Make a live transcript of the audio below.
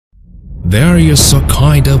There is a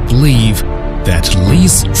kind of belief that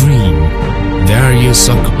leads dream. There is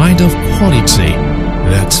a kind of quality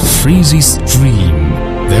that freezes dream.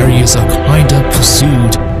 There is a kind of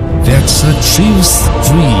pursuit that achieves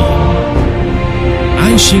dream.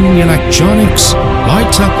 Anxing Electronics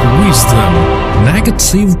light up wisdom,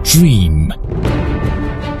 negative dream.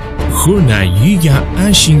 Yiyang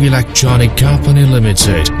Anxing Electronic Company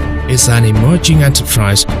Limited is an emerging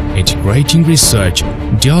enterprise integrating research,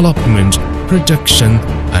 development, production,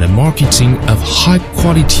 and marketing of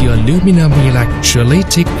high-quality aluminum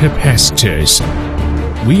electrolytic capacitors.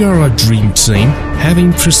 We are a dream team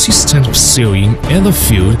having persistent pursuing in the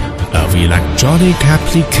field of electronic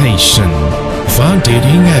application. Founded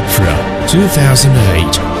in April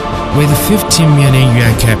 2008, with 15 million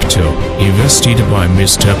yuan capital invested by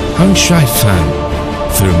Mr. Heng Shaifan.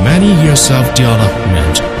 Through many years of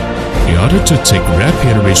development, in order to take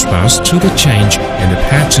rapid response to the change in the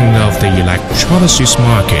pattern of the electrolysis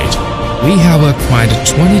market, we have acquired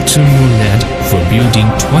 22 more land for building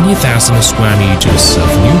 20,000 square meters of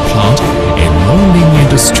new plant in Longling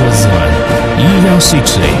Industrial Zone, Yiyang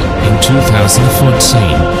City in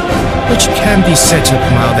 2014, which can be set up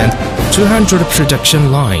more than 200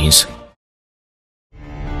 production lines.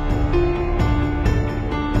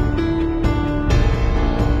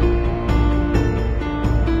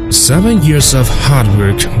 Seven years of hard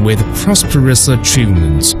work with prosperous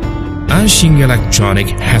achievements, Anxing Electronic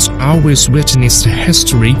has always witnessed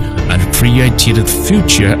history and created the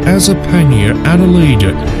future as a pioneer and a leader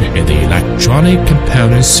in the electronic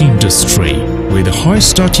components industry. With a high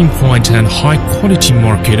starting point and high-quality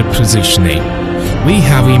market positioning, we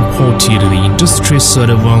have imported the industry's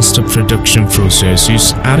advanced production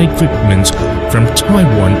processes and equipment from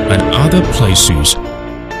Taiwan and other places.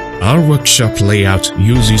 Our workshop layout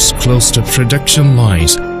uses closed production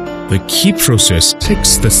lines. The key process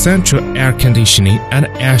takes the central air conditioning and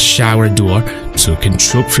air shower door to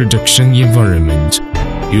control production environment.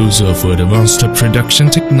 Use of advanced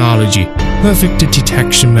production technology, perfect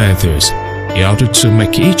detection methods, in order to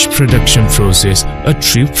make each production process a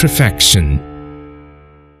true perfection.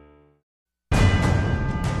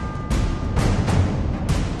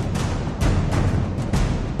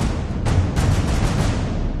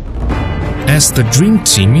 As the dream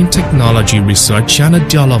team in technology research and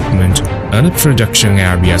development and production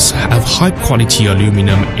areas of high-quality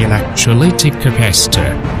aluminum electrolytic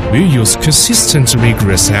capacitor, we use consistent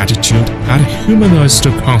rigorous attitude and humanized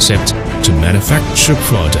concept to manufacture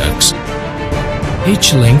products.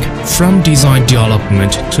 Each link from design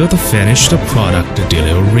development to the finished product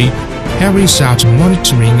delivery carries out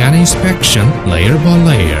monitoring and inspection layer by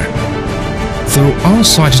layer. Through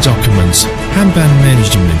on-site documents, Kanban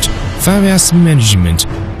management, 5S management,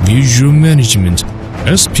 visual management,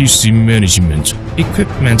 SPC management,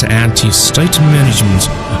 equipment anti-state management,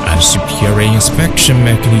 and superior inspection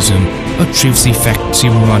mechanism achieves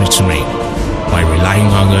effective monitoring. By relying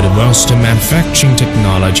on advanced manufacturing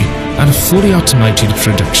technology and fully automated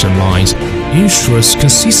production lines, ensures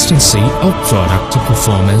consistency of product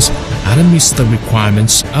performance and meets the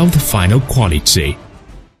requirements of the final quality.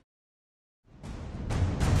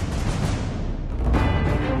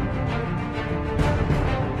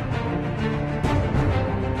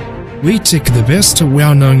 We take the best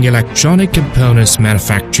well-known electronic components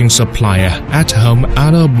manufacturing supplier at home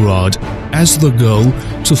and abroad as the goal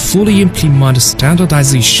to fully implement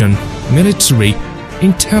standardization, military,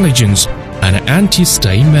 intelligence, and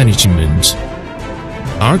anti-state management.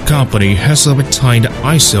 Our company has obtained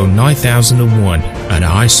ISO 9001 and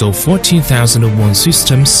ISO 14001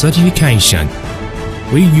 system certification.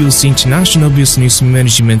 We use international business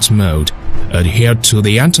management mode, adhere to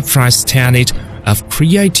the enterprise tenet of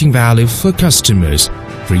creating value for customers,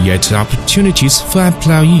 create opportunities for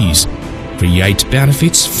employees, create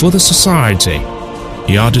benefits for the society,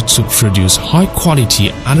 in order to produce high-quality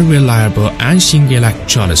and reliable Anxing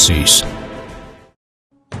electrolysis.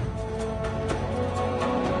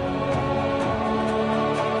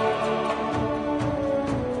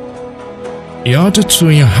 In order to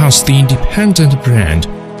enhance the independent brand,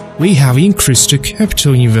 we have increased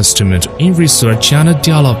capital investment in research and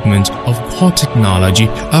development of core technology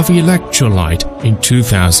of electrolyte in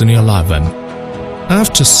 2011.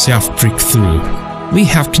 After self-breakthrough, we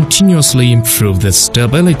have continuously improved the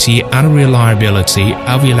stability and reliability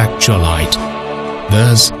of electrolyte.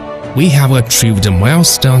 Thus, we have achieved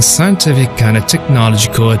milestone scientific and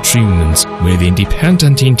technological achievements with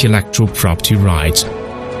independent intellectual property rights.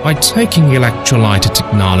 By taking electrolyte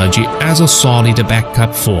technology as a solid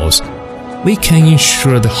backup force, we can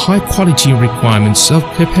ensure the high-quality requirements of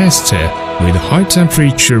capacitor with high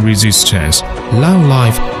temperature resistance, long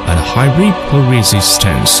life, and high ripple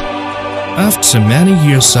resistance. After many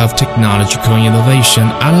years of technological innovation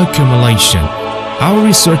and accumulation, our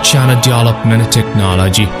research and development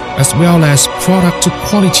technology, as well as product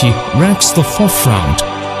quality, ranks the forefront.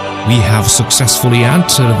 We have successfully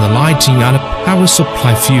entered the lighting and power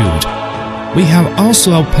supply field. We have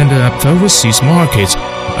also opened up overseas markets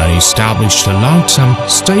and established a long-term,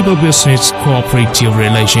 stable business cooperative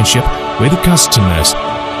relationship with customers.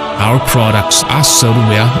 Our products are sold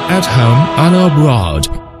well at home and abroad.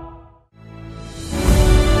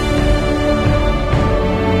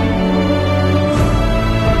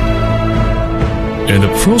 In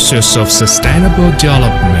the process of sustainable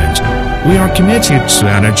development, we are committed to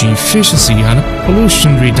energy efficiency and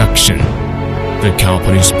pollution reduction. The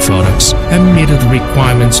company's products have met the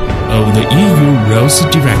requirements of the EU Rules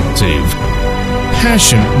Directive.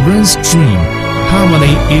 Passion runs dream,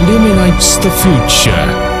 harmony illuminates the future.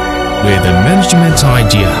 With the management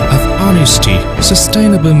idea of honesty,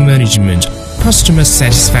 sustainable management, customer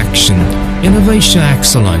satisfaction, innovation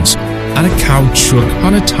excellence, and a cultural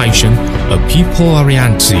connotation of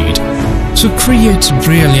people-oriented, to create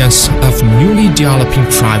brilliance of newly developing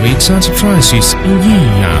private enterprises in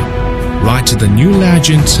Yiyang. Write the new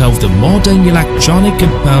legend of the modern electronic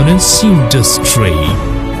components industry.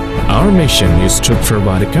 Our mission is to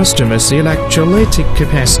provide customers electrolytic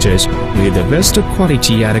capacitors with the best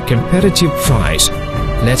quality at a competitive price.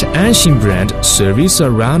 Let Anxing brand service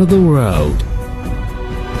around the world.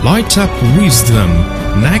 Light up wisdom,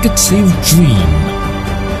 negative dream.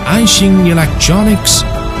 Anxing Electronics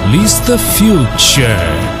leads the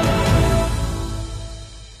future.